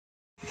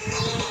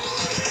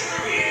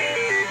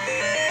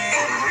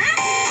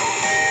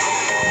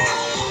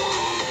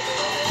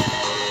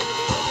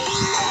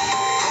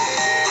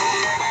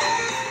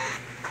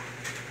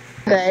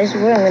guys,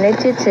 we're gonna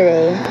do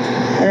today.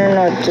 I don't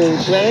know, do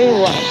very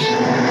well.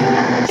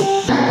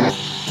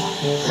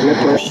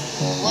 Wait,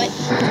 what?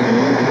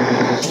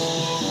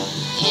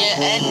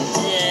 Yeah, and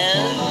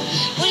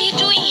what are you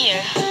doing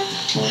here?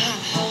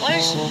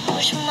 Where's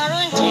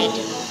Maroon Ted?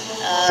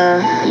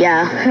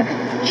 Yeah,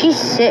 she's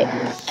sick.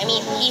 I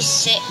mean, he's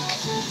sick.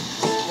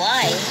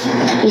 Why?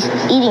 He's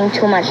eating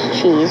too much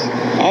cheese,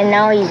 and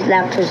now he's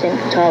lactose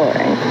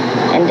intolerant,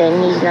 and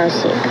then he's now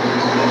sick.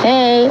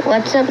 Hey,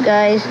 what's up,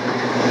 guys?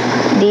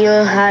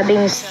 Deal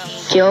having some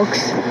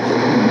jokes?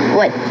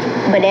 What?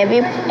 But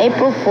every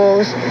April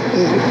Fool's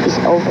is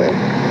over.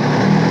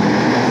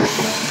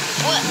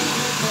 What?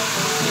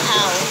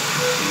 How?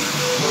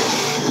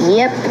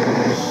 Yep.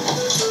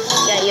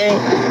 Yeah,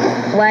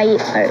 why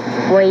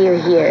are you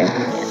here?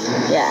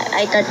 Yeah,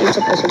 I thought you're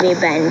supposed to be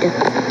banned.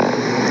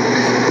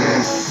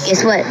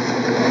 Guess what?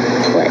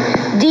 What?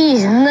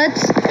 These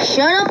nuts!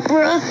 Shut up,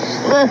 bro!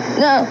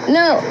 No!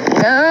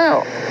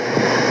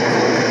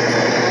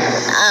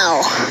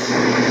 Ow!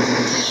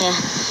 Yeah.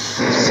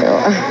 So,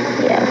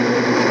 yeah.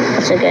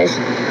 So, guys,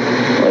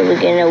 what are we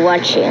gonna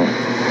watching?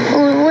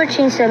 Oh, we're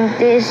watching some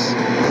this.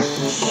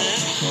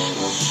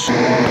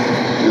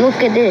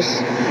 Look at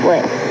this.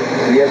 What?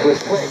 Yeah,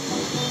 let's play.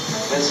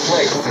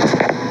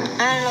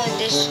 I don't know.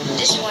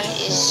 This one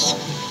is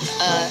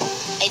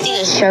I think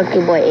it's Sharky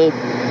Boy 8.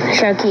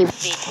 Sharky Boy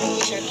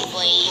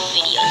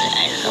videos.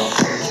 I don't know.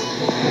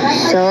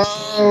 So,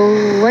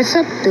 what's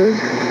up, dude?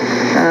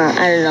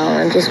 I don't know.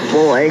 I'm just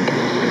bored.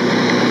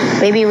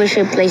 Maybe we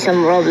should play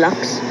some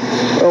Roblox.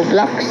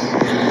 Roblox?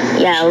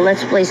 Yeah,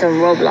 let's play some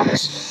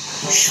Roblox.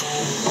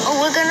 Oh,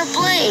 we're gonna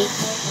play.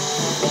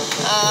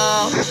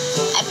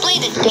 I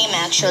played the game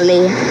Actually.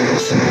 actually.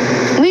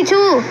 Me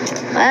too.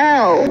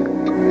 Wow.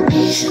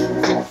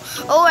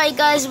 Alright,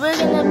 guys, we're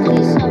gonna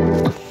play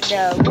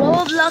the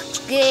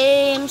Roblox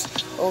games.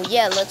 Oh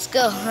yeah, let's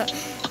go.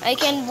 I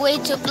can't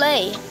wait to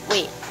play.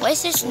 Wait, why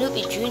is there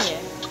Snoopy Jr.?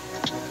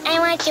 I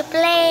want to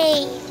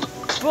play.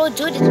 Bro,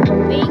 dude, it's for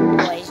big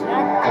boys,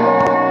 not.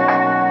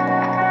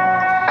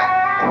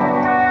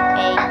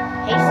 Hey,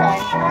 son.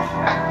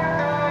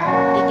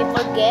 Did you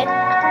forget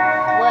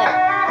what?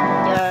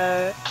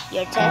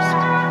 Your test?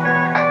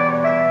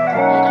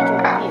 You need to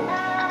review.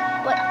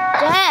 But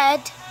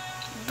Dad,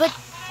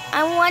 I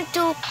want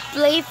to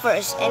play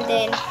first, and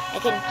then I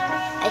can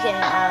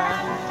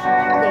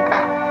play.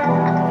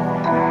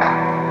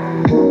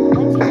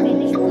 Once you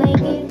finish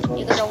playing,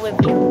 you're gonna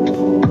review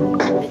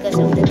because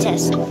of the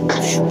test,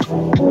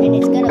 and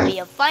it's gonna be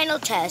a final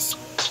test.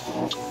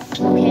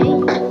 Okay,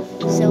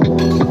 so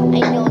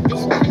I know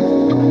this one.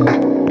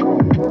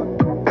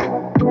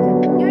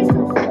 You're so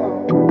slow.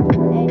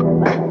 And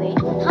by the way,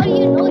 how do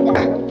you know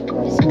that?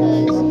 Just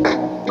because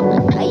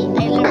I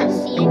never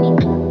see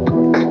anything.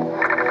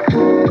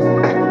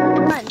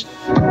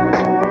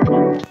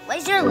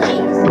 Where's your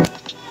lace?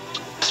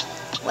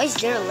 Where's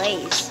their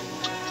lace?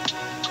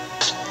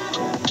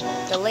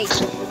 The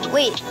lace.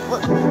 Wait,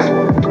 what?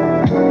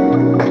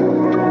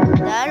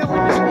 The other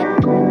one is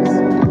Netflix.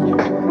 Yeah.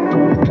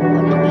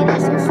 Are you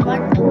getting so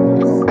smart on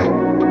this?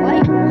 Why?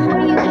 How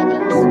are you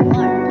getting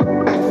smart?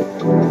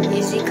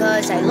 Is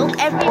because I look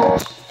every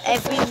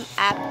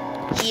app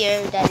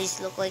here that is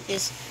look like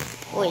this.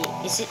 Wait,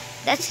 is it?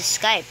 That's a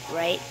Skype,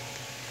 right?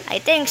 I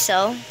think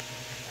so.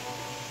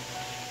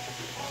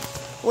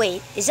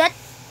 Wait, is that?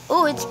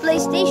 Oh, it's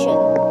PlayStation.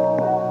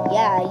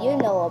 Yeah, you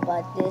know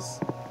about this.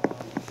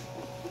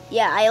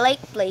 Yeah, I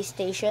like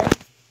PlayStation.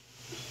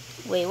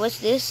 Wait, what's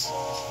this?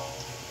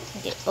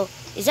 Oh,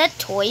 is that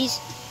toys?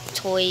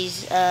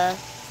 Toys,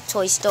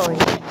 Toy Story.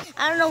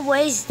 I don't know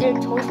why is there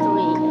Toy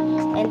Story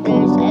and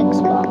there's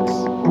Xbox.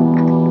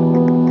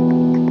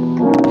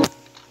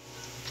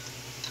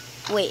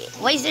 Wait,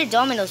 why is there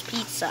Domino's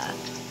Pizza?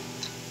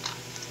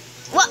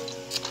 What?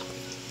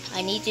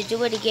 I need to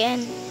do it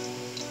again.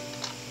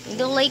 You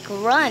don't like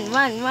run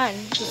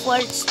before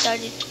it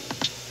started.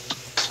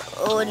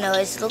 Oh no,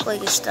 it looked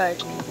like it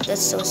started.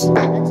 That's so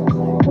hard.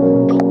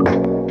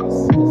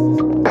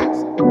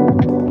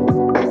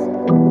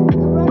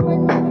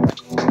 Run.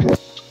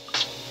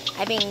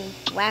 I've been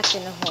whacked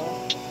in the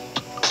hole.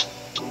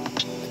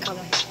 Come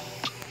on.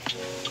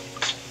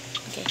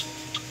 Okay.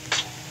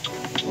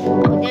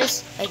 Oh,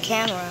 there's a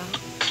camera.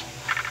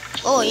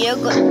 Oh, you're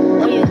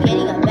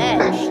getting a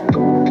badge.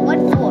 What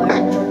for?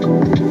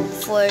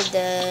 For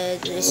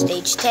the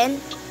stage 10?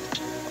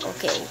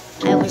 Okay,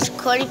 I was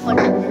recording for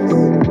this.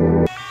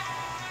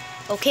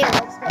 Okay,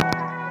 what's that?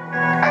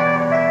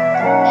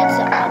 That's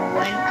an odd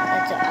one.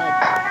 That's an odd.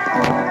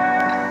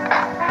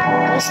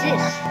 What's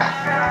this?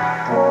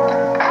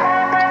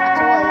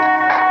 Toy.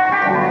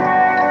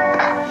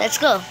 Let's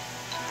go.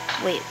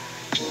 Wait,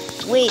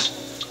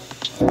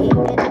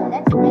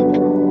 that's ready.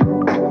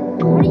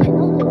 How do you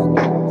know those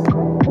things?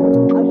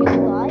 Are you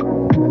God?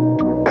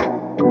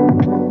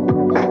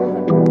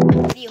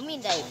 What do you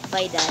mean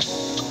by that?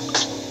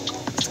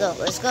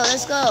 Let's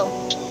go.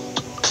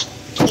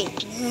 Wait,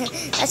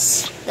 that's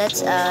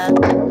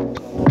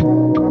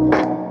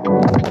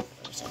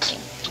something.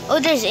 Oh,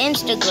 there's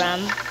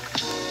Instagram.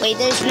 Wait,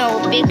 there's no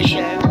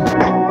picture.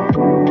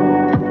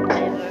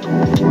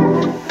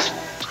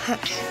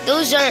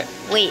 Those are.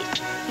 Wait.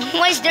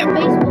 Why is there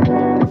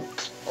Facebook?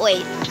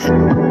 Wait.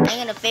 I'm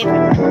gonna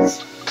favorite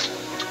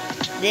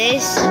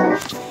this.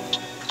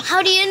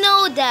 How do you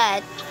know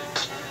that?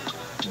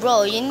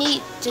 Bro, you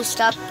need to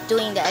stop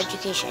doing the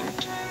education.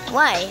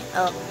 Why?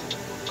 Oh,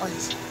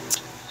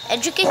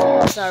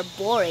 educations are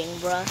boring,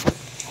 bro.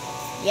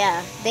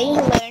 Yeah, they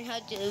learn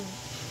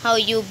how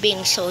you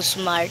being so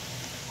smart.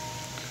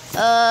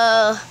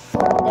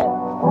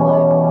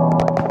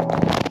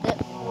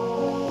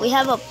 We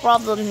have a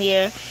problem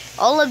here.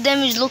 All of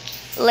them is look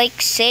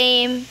like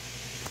same.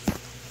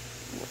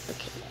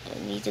 Okay, I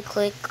need to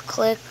click.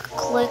 Okay,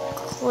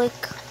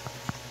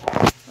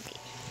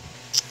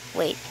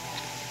 wait.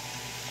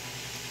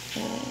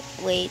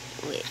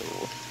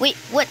 Wait,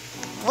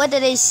 what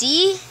did I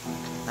see?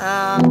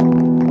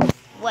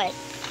 What?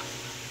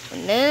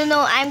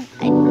 No, I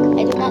do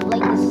not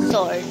like this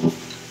sword.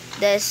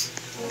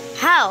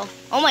 How?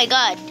 Oh my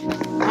god.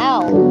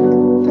 How?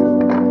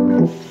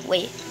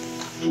 Wait.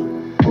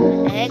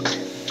 What the heck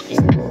is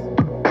this?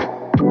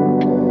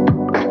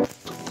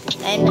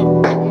 And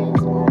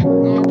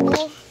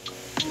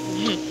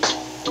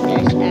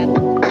there's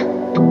apple.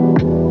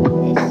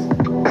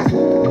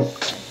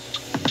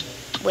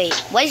 Wait,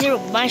 why is there a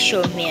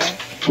mushroom here?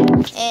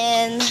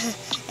 And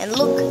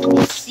look,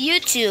 it's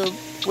YouTube.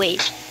 Wait,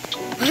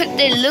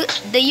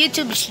 the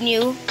YouTube is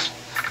new.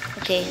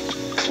 Okay,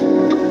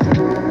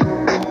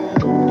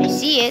 I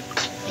see it,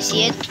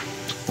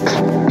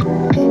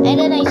 and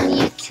then I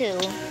see it too.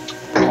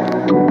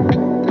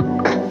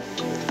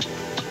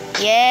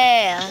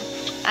 Yeah,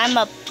 I'm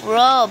a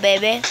pro,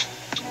 baby.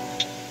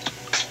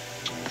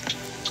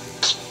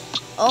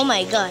 Oh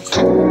my gosh.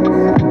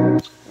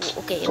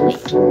 Okay,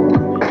 wait.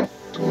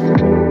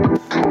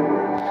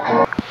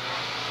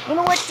 You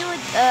know what, dude?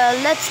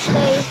 Let's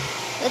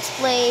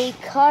play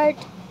kart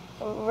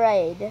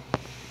ride.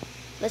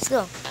 Let's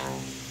go.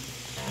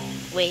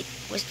 Wait,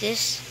 what's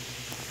this?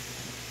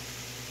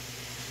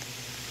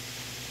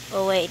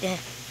 Oh wait.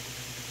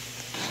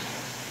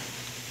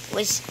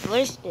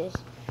 Where's this?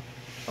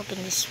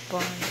 Open this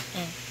spawn.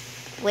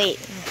 Wait.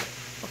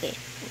 Okay.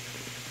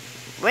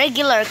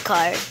 Regular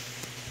card.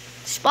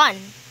 Spawn.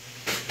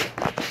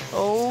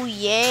 Oh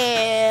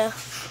yeah.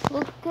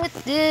 Look at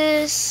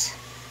this.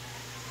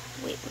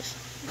 Wait, what's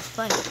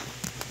fun?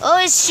 Oh,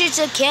 it shoots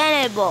a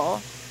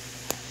cannonball.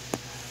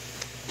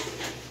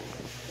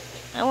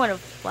 I want to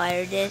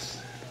fire this.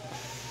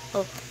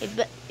 Oh,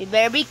 you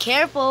better be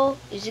careful.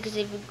 Is it because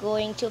if you're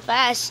going too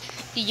fast,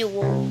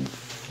 you'll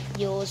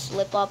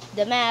slip up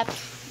the map.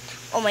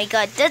 Oh my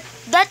god,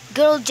 that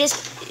girl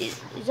just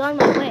is on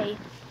my way.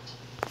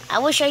 I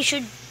wish I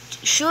should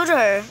shoot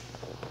her.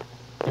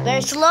 You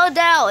better slow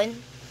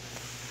down.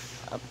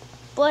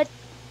 But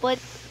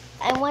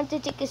I want to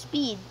take a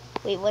speed.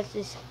 Wait, what's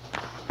this?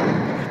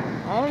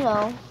 I don't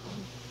know.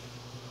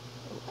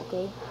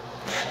 Okay.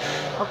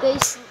 Okay.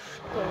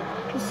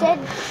 You said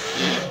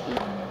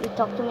you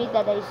talked to me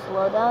that I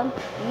slow down.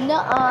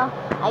 Nuh-uh.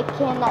 I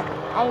cannot.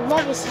 I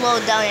never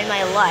slowed down in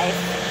my life.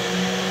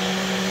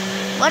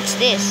 What's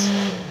this?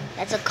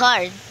 That's a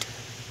card.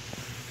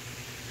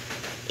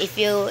 If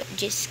you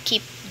just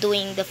keep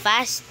doing the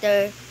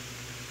faster,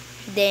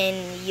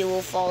 then you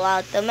will fall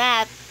out the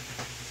map.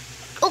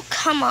 Oh,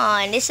 come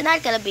on. It's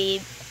not gonna be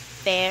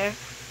fair.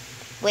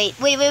 Wait.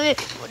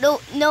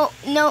 No.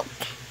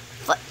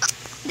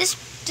 This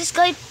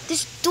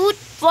dude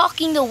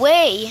blocking the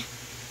way.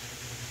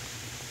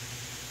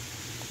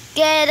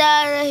 Get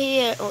out of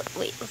here. Oh,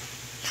 wait.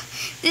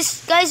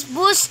 This guy's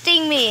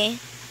boosting me.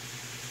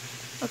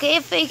 Okay.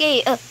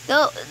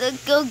 Go.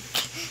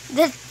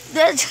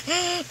 That.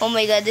 Oh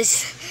my god.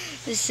 This.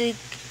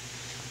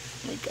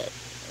 Oh my god.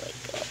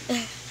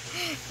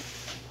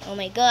 Oh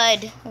my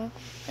god.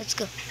 Let's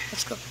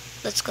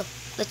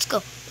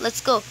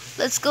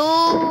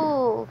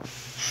go.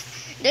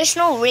 There's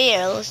no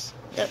rails.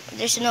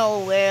 There's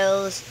no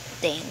rails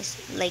things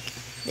like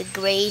the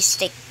gray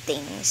stick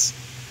things.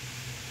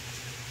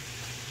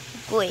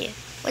 Wait,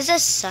 what's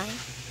that sign?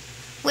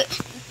 Wait,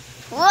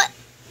 what?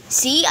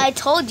 See, I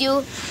told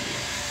you.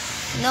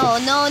 No,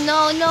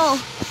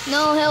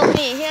 help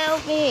me.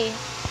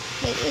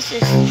 Wait,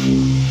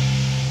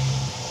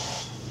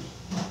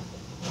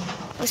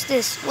 what's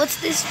this? What's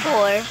this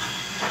for?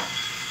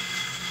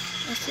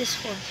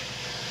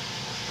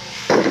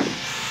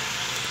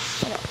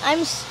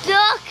 I'm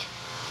stuck.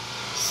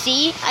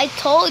 See, I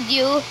told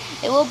you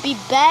it will be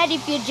bad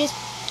if you just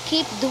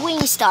keep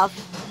doing stuff.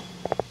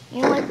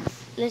 You know what?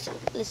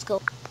 Let's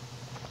go.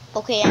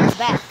 Okay, I'm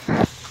back.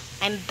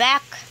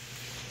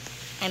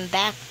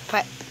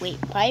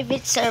 Wait,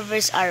 private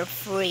servers are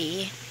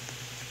free.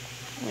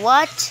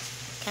 What?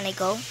 Can I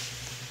go?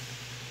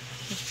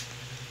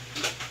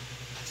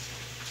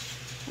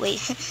 Wait,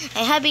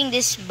 I'm having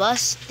this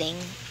bus thing.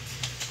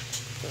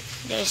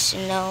 There's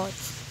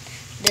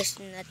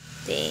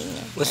nothing.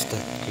 What's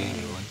that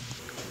green one?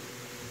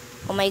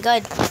 Oh my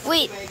god.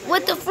 Wait,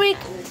 what the freak?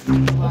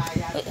 Wait,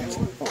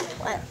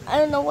 I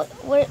don't know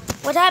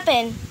what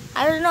happened.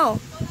 I don't know.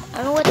 I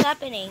don't know what's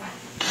happening.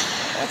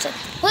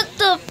 What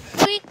the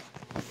freak?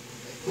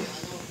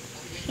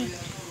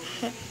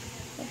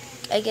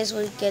 I guess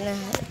we're gonna.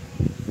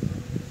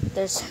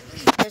 There's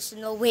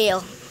no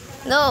whale.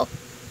 No,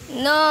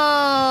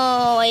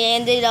 no. I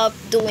ended up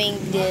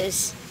doing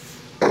this.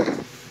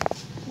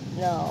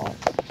 No.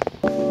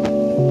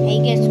 Hey,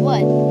 guess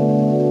what?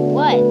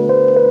 What?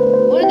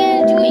 We're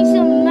gonna doing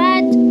some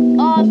math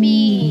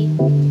hobby.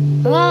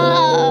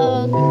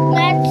 Oh,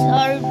 maths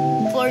are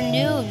for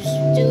noobs,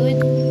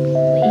 dude.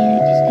 Wait, I'm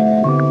just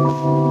gonna.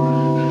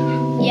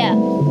 Yeah,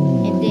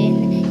 and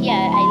then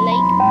yeah, I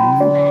like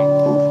math.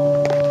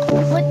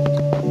 But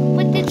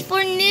it's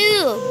for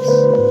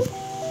noobs.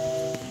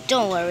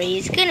 Don't worry,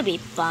 it's gonna be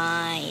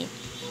fine.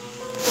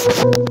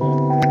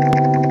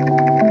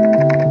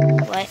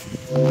 What?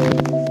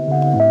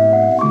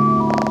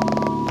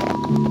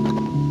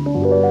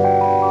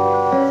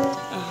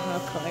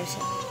 Of course.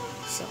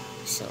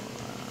 So,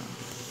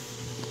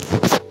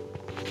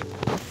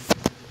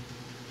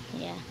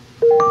 yeah.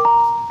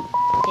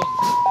 Okay.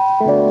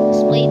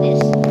 Let's play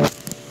this.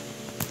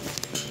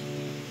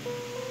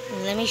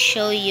 Let me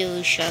show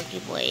you Sharky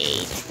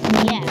Blade.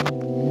 Yeah.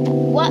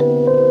 What?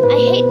 I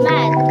hate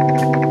math.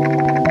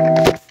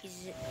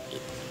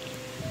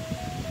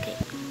 Okay.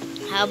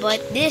 How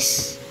about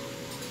this?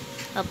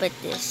 How about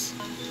this?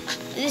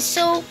 This is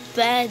so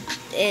bad.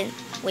 And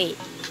wait,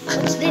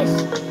 what's this?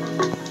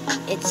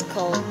 It's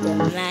called the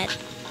math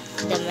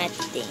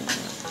thing.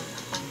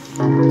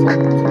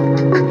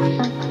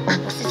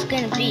 What's this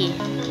gonna be?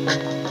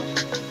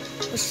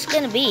 What's this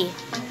gonna be?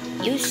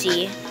 You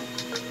see.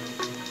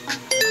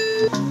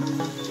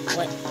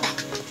 What?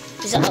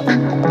 Is it up?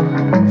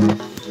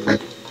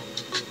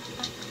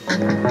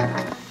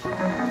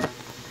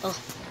 Oh.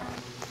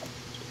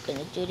 We're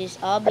gonna do this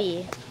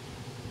hobby.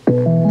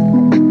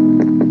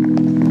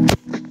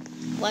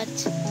 What?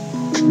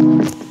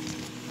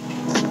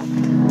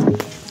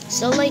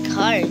 So like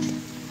hard.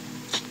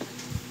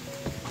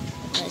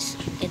 It's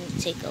gonna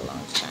take a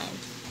long time.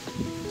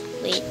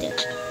 Wait.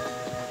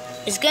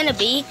 It's gonna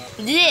be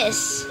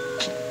this.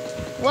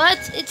 What?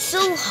 It's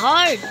so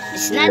hard.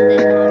 It's not that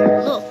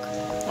hard. Look.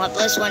 1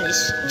 plus 1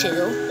 is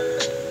 2.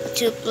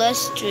 2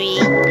 plus 3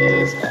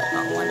 is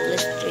 1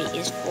 plus 3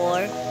 is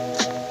 4.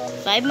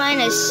 5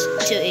 minus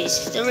 2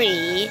 is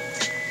 3.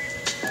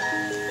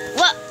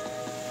 What?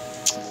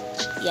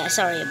 Yeah,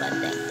 sorry about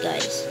that,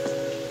 guys.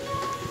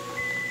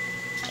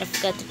 I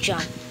forgot to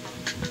jump.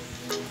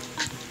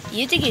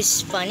 You think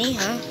it's funny,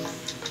 huh?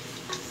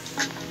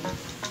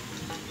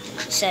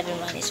 7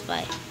 minus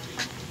 5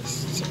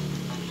 is 2.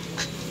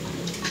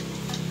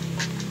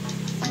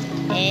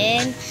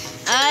 And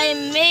I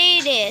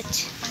made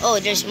it. Oh,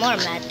 there's more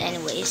math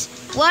anyways.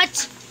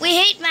 What? We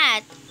hate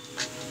math.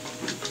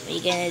 What are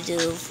you gonna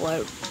do?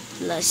 4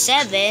 plus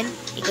 7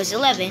 equals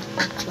 11.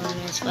 2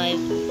 minus 5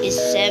 is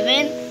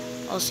 7.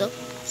 Also,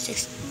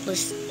 6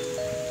 plus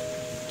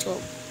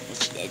 12.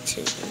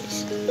 2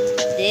 is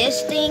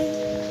this thing.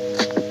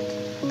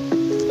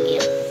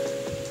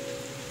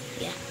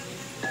 Yeah.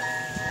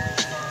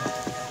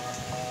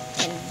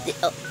 And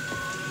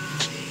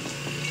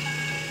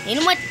you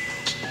know what?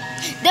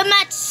 The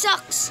math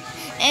sucks,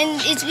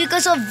 and it's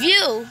because of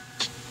you.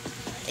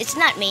 It's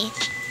not me.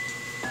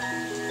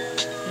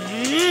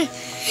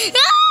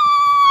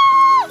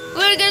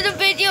 We're gonna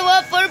beat you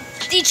up for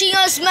teaching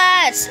us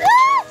maths.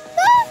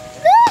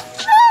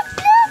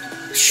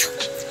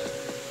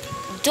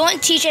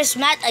 Don't teach us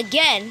math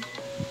again.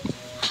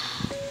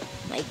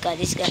 My God,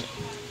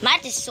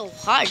 math is so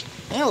hard.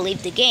 I'm gonna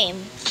leave the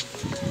game.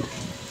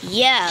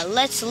 Yeah,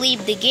 let's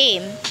leave the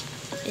game.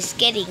 It's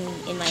getting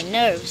in my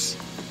nerves.